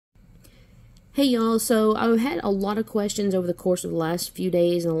Hey y'all, so I've had a lot of questions over the course of the last few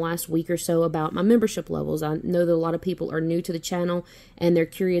days and the last week or so about my membership levels. I know that a lot of people are new to the channel and they're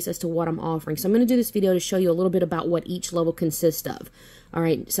curious as to what I'm offering. So I'm going to do this video to show you a little bit about what each level consists of.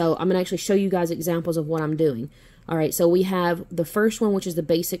 Alright, so I'm going to actually show you guys examples of what I'm doing. Alright, so we have the first one, which is the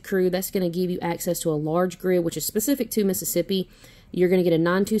basic crew. That's going to give you access to a large grid, which is specific to Mississippi. You're going to get a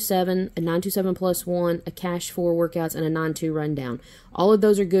 927, a 927 plus 1, a cash 4 workouts, and a 9-2 rundown. All of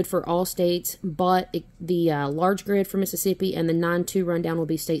those are good for all states, but the large grid for Mississippi and the 9-2 rundown will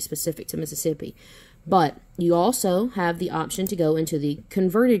be state specific to Mississippi. But you also have the option to go into the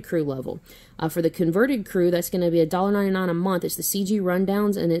converted crew level. For the converted crew, that's going to be $1.99 a month. It's the CG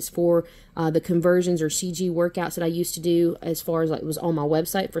rundowns, and it's for the conversions or CG workouts that I used to do as far as like it was on my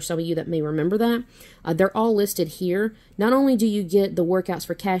website for some of you that may remember that. They're all listed here. Not only do you get the workouts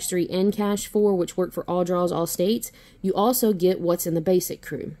for Cash 3 and Cash 4, which work for all draws, all states, you also get what's in the basic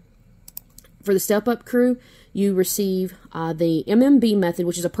crew. For the step-up crew, you receive the MMB method,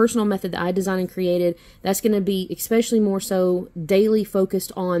 which is a personal method that I designed and created. That's going to be especially more so daily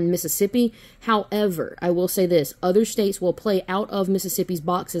focused on Mississippi. However, I will say this, other states will play out of Mississippi's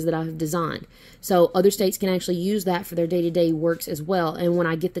boxes that I have designed. So other states can actually use that for their day-to-day works as well. And when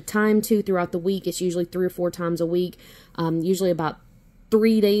I get the time to throughout the week, it's usually 3 or 4 times a week, usually about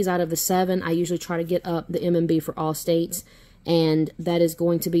 3 days out of the 7, I usually try to get up the MMB for all states. And that is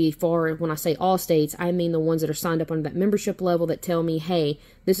going to be for, when I say all states, I mean the ones that are signed up under that membership level that tell me, hey,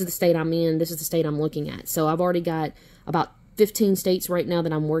 this is the state I'm in, this is the state I'm looking at. So I've already got about 15 states right now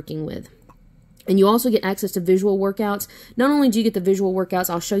that I'm working with. And you also get access to visual workouts. Not only do you get the visual workouts,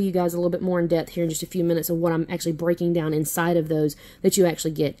 I'll show you guys a little bit more in depth here in just a few minutes of what I'm actually breaking down inside of those that you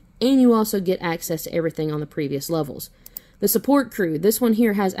actually get. And you also get access to everything on the previous levels. The support crew, this one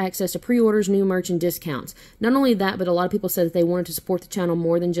here has access to pre-orders, new merch, and discounts. Not only that, but a lot of people said that they wanted to support the channel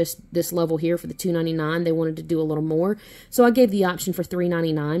more than just this level here for the $2.99. They wanted to do a little more. So I gave the option for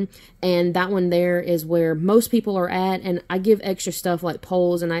 $3.99. And that one there is where most people are at. And I give extra stuff like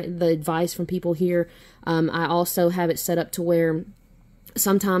polls and the advice from people here. I also have it set up to where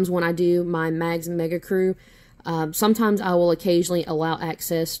sometimes when I do my Mags and Mega crew, sometimes I will occasionally allow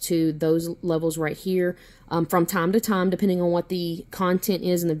access to those levels right here from time to time, depending on what the content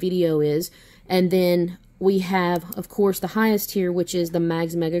is and the video is. And then we have, of course, the highest tier, which is the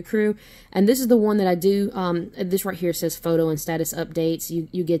Mags Mega Crew. And this is the one that I do. This right here says photo and status updates.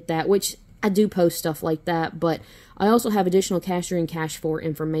 You get that, which I do post stuff like that. But I also have additional Cash 3 and Cash 4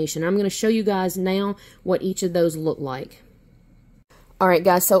 information. I'm going to show you guys now what each of those look like. Alright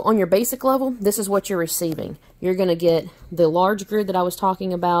guys, so on your basic level, this is what you're receiving. You're going to get the large grid that I was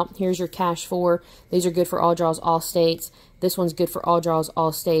talking about. Here's your Cash 4. These are good for all draws, all states. This one's good for all draws,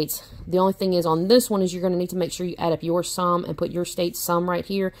 all states. The only thing is on this one is you're going to need to make sure you add up your sum and put your state's sum right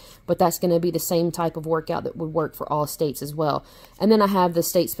here. But that's going to be the same type of workout that would work for all states as well. And then I have the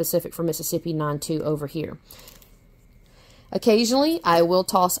state specific for Mississippi 9-2 over here. Occasionally, I will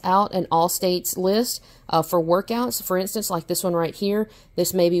toss out an all states list for workouts. For instance, like this one right here.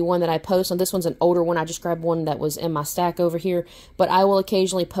 This may be one that I post. And this one's an older one. I just grabbed one that was in my stack over here. But I will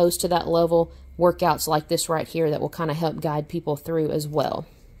occasionally post to that level workouts like this right here that will kind of help guide people through as well.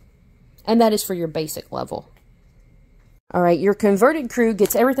 And that is for your basic level. Alright, your converted crew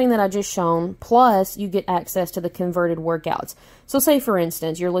gets everything that I just shown, plus you get access to the converted workouts. So say, for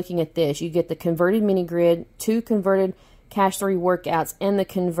instance, you're looking at this. You get the converted mini grid, 2 converted Cash 3 workouts, and the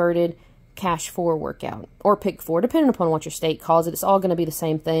converted Cash 4 workout, or Pick 4, depending upon what your state calls it. It's all going to be the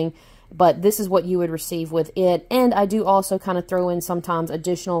same thing, but this is what you would receive with it. And I do also kind of throw in sometimes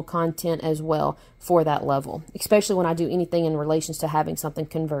additional content as well for that level, especially when I do anything in relations to having something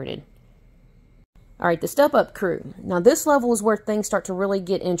converted. Alright, the step-up crew. Now this level is where things start to really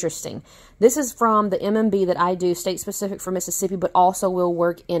get interesting. This is from the MMB that I do, state-specific for Mississippi, but also will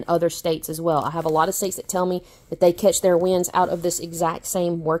work in other states as well. I have a lot of states that tell me that they catch their wins out of this exact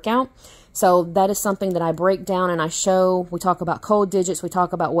same workout. So that is something that I break down and I show. We talk about code digits, we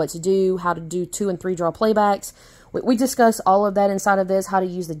talk about what to do, how to do 2 and 3 draw playbacks. We discuss all of that inside of this, how to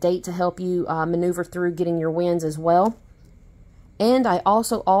use the date to help you maneuver through getting your wins as well. And I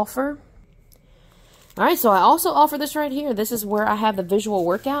also offer... Alright, so I also offer this right here. This is where I have the visual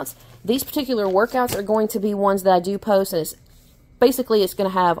workouts. These particular workouts are going to be ones that I do post, and it's going to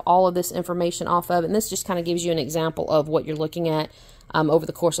have all of this information off of it. And this just kind of gives you an example of what you're looking at over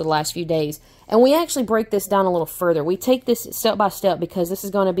the course of the last few days. And we actually break this down a little further. We take this step by step because this is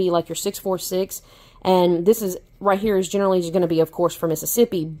going to be like your 646, and this is right here is generally going to be, of course, for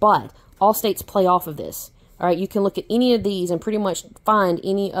Mississippi, but all states play off of this. All right, you can look at any of these and pretty much find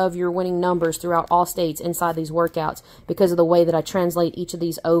any of your winning numbers throughout all states inside these workouts because of the way that I translate each of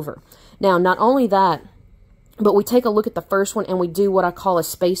these over. Now, not only that, but we take a look at the first one and we do what I call a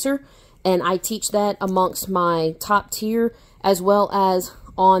spacer, and I teach that amongst my top tier as well as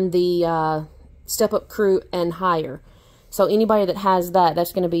on the Step Up crew and higher. So anybody that has that,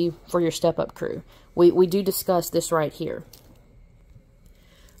 that's going to be for your Step Up crew. We do discuss this right here.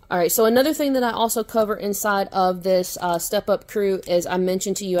 All right, so another thing that I also cover inside of this Step Up crew is I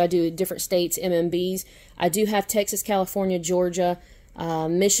mentioned to you I do different states MMBs. I do have Texas, California, Georgia,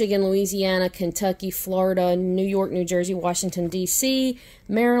 Michigan, Louisiana, Kentucky, Florida, New York, New Jersey, Washington, D.C.,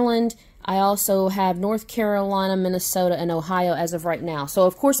 Maryland. I also have North Carolina, Minnesota, and Ohio as of right now. So,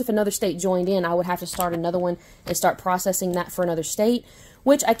 of course, if another state joined in, I would have to start another one and start processing that for another state,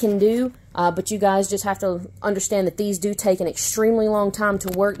 which I can do, but you guys just have to understand that these do take an extremely long time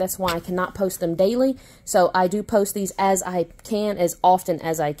to work. That's why I cannot post them daily. So I do post these as I can, as often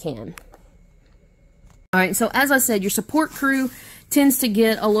as I can. All right, so as I said, your support crew tends to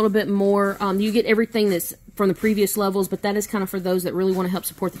get a little bit more, you get everything that's from the previous levels, but that is kind of for those that really want to help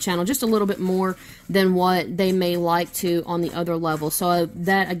support the channel just a little bit more than what they may like to on the other levels. So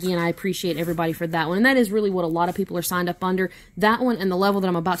that, again, I appreciate everybody for that one. And that is really what a lot of people are signed up under, that one and the level that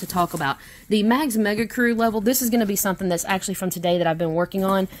I'm about to talk about. The Mags Mega Crew level, this is going to be something that's actually from today that I've been working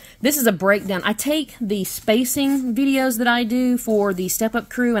on. This is a breakdown. I take the spacing videos that I do for the Step Up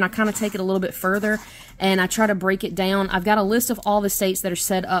Crew and I kind of take it a little bit further and I try to break it down. I've got a list of all the states that are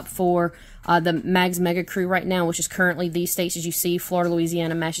set up for the Mags Mega Crew right now, which is currently these states as you see: Florida,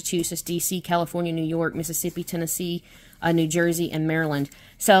 Louisiana, Massachusetts, D.C., California, New York, Mississippi, Tennessee, New Jersey, and Maryland.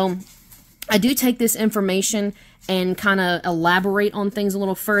 So I do take this information and kind of elaborate on things a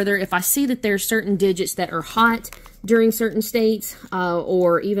little further. If I see that there's certain digits that are hot during certain states,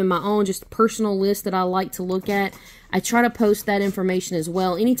 or even my own just personal list that I like to look at, I try to post that information as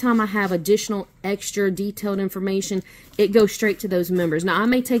well. Anytime I have additional extra detailed information, it goes straight to those members. Now, I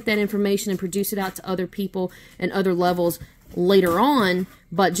may take that information and produce it out to other people and other levels later on,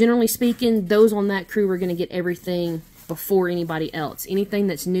 but generally speaking, those on that crew are going to get everything before anybody else. Anything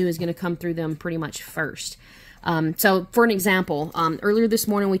that's new is going to come through them pretty much first. So for an example, earlier this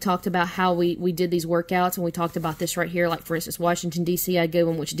morning we talked about how we did these workouts, and we talked about this right here. Like for instance, Washington, D.C., I gave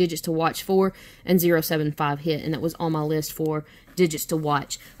them which digits to watch for, and 075 hit, and that was on my list for digits to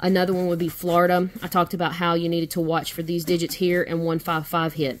watch. Another one would be Florida. I talked about how you needed to watch for these digits here, and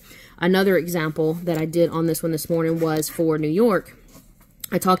 155 hit. Another example that I did on this one this morning was for New York.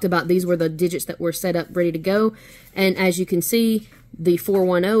 I talked about these were the digits that were set up ready to go, and as you can see, the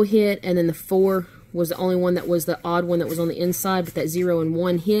 410 hit, and then the 4 was the only one that was the odd one that was on the inside, but that 0 and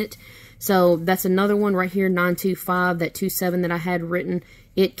 1 hit. So that's another one right here, 925, that 27 that I had written,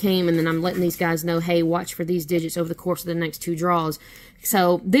 it came, and then I'm letting these guys know, hey, watch for these digits over the course of the next 2 draws.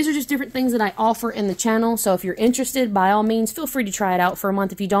 So these are just different things that I offer in the channel. So if you're interested, by all means, feel free to try it out for a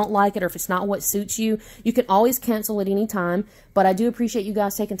month. If you don't like it or if it's not what suits you, you can always cancel at any time. But I do appreciate you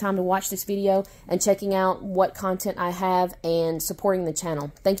guys taking time to watch this video and checking out what content I have and supporting the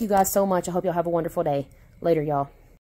channel. Thank you guys so much. I hope y'all have a wonderful day. Later, y'all.